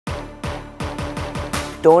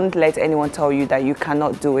don't let anyone tell you that you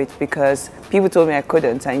cannot do it, because people told me I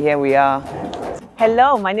couldn't, and here we are.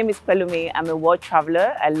 Hello, my name is Pelumi. I'm a world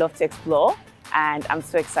traveler. I love to explore, and I'm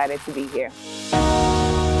so excited to be here.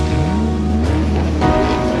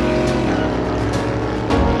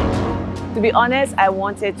 To be honest, I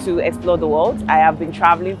wanted to explore the world. I have been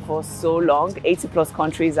traveling for so long, 80 plus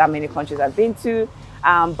countries, how many countries I've been to.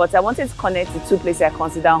 But I wanted to connect the two places I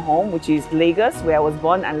consider home, which is Lagos, where I was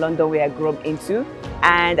born, and London, where I grew up into.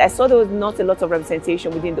 And I saw there was not a lot of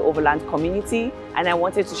representation within the overland community, and I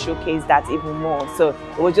wanted to showcase that even more. So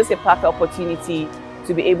it was just a perfect opportunity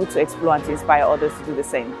to be able to explore and to inspire others to do the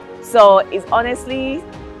same. So it's honestly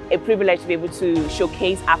a privilege to be able to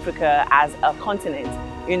showcase Africa as a continent.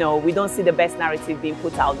 You know, we don't see the best narrative being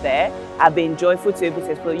put out there. I've been joyful to be able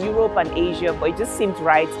to explore Europe and Asia, but it just seemed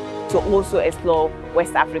right to also explore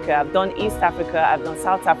West Africa. I've done East Africa, I've done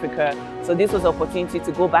South Africa. So this was an opportunity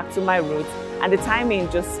to go back to my roots, and the timing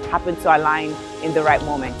just happened to align in the right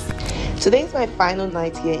moment. Today is my final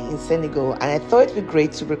night here in Senegal, and I thought it would be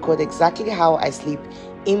great to record exactly how I sleep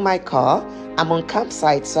in my car. I'm on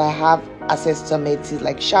campsite, so I have access to amenities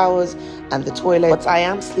like showers and the toilet, but I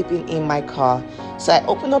am sleeping in my car. So I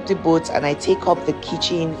open up the boat and I take up the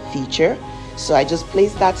kitchen feature. So I just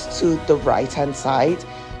place that to the right hand side.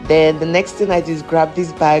 Then the next thing I do is grab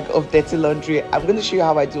this bag of dirty laundry. I'm going to show you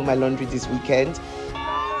how I do my laundry this weekend.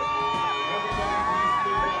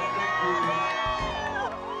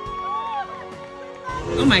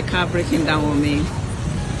 Oh, my car breaking down on me.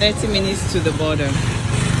 30 minutes to the border.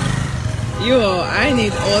 I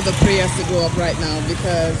need all the prayers to go up right now,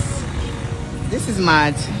 because this is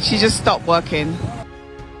mad. She just stopped working.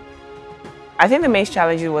 I think the main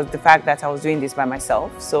challenge was the fact that I was doing this by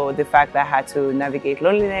myself. So the fact that I had to navigate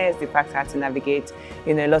loneliness, the fact that I had to navigate,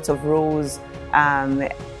 a lot of rules,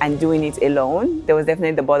 and doing it alone. There was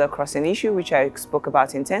definitely the border crossing issue, which I spoke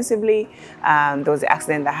about intensively. There was the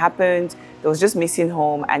accident that happened. There was just missing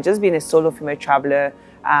home, and just being a solo female traveler,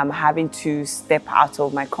 having to step out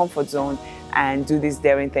of my comfort zone and do this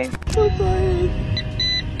daring thing. So tired.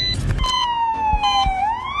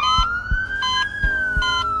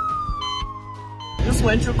 Just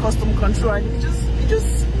went through custom control, and you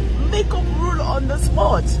just make up rule on the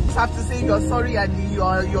spot. You just have to say you're sorry and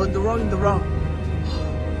you're in the wrong.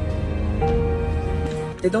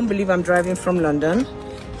 They don't believe I'm driving from London.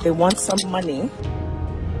 They want some money.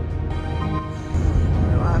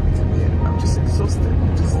 I'm just exhausted.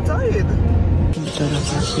 I'm just tired.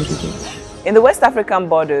 In the West African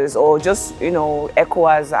borders, or just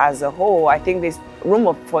ECOWAS as a whole, I think there's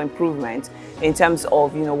room for improvement in terms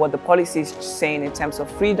of what the policy is saying in terms of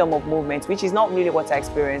freedom of movement, which is not really what I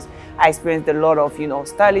experienced. I experienced a lot of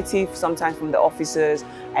hostility sometimes from the officers.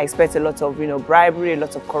 I expect a lot of bribery, a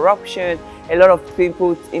lot of corruption, a lot of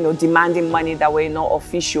people demanding money that were not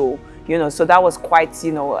official. So that was quite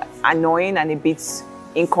annoying and a bit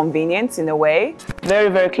inconvenient in a way. Very,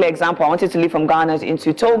 very clear example. I wanted to leave from Ghana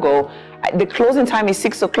into Togo. The closing time is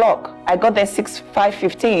 6 o'clock. I got there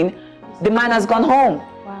 5:15. The man has gone home.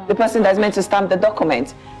 Wow. The person that's meant to stamp the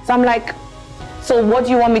document. So I'm like, so what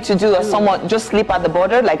do you want me to do? As someone just sleep at the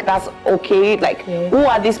border? Like, that's okay? Like, who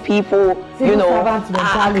are these people?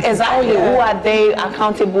 Exactly. Who are they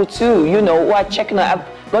accountable to? Who are checking? I've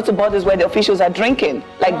got to borders where the officials are drinking,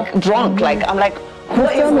 like drunk. Like, I'm like,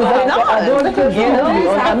 what is going on?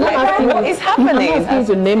 What is happening? I'm not asking you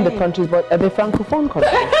to name the countries, but are they francophone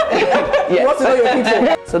countries?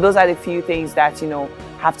 Yes. So those are the few things that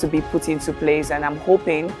have to be put into place, and I'm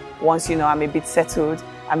hoping once I'm a bit settled,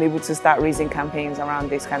 I'm able to start raising campaigns around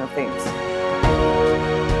these kind of things.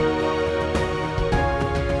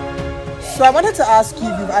 So I wanted to ask you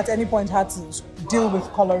if you've at any point had to deal with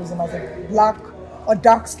colorism as a black or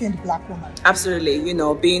dark-skinned black woman. Absolutely,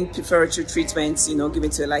 being preferential treatment,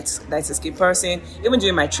 given to a lighter-skinned person. Even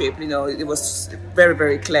during my trip, it was very,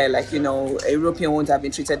 very clear, like, a European wouldn't have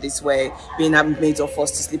been treated this way. Being made or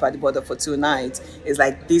forced to sleep at the border for 2 nights is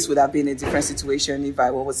like, this would have been a different situation if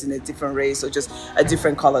I was in a different race or just a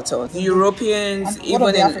different color tone. The Europeans,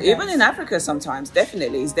 even in Africa sometimes,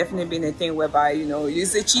 definitely, it's definitely been a thing whereby,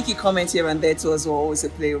 it's a cheeky comment here and there to us, will always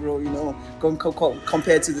play a role,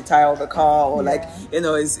 compared to the tire of the car, or like,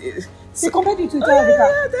 So compared to the tire of the car?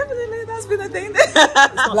 Yeah, definitely, that's been a thing.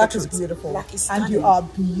 Black is beautiful. Black is stunning. And you are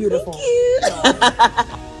beautiful. Thank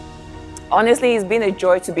you. Honestly, it's been a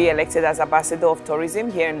joy to be elected as Ambassador of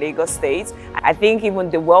Tourism here in Lagos State. I think even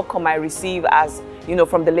the welcome I receive as,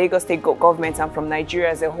 from the Lagos State government and from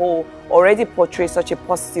Nigeria as a whole already portrays such a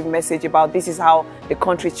positive message about this is how the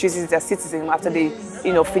country chooses their citizens after they,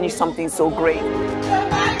 finish something so great.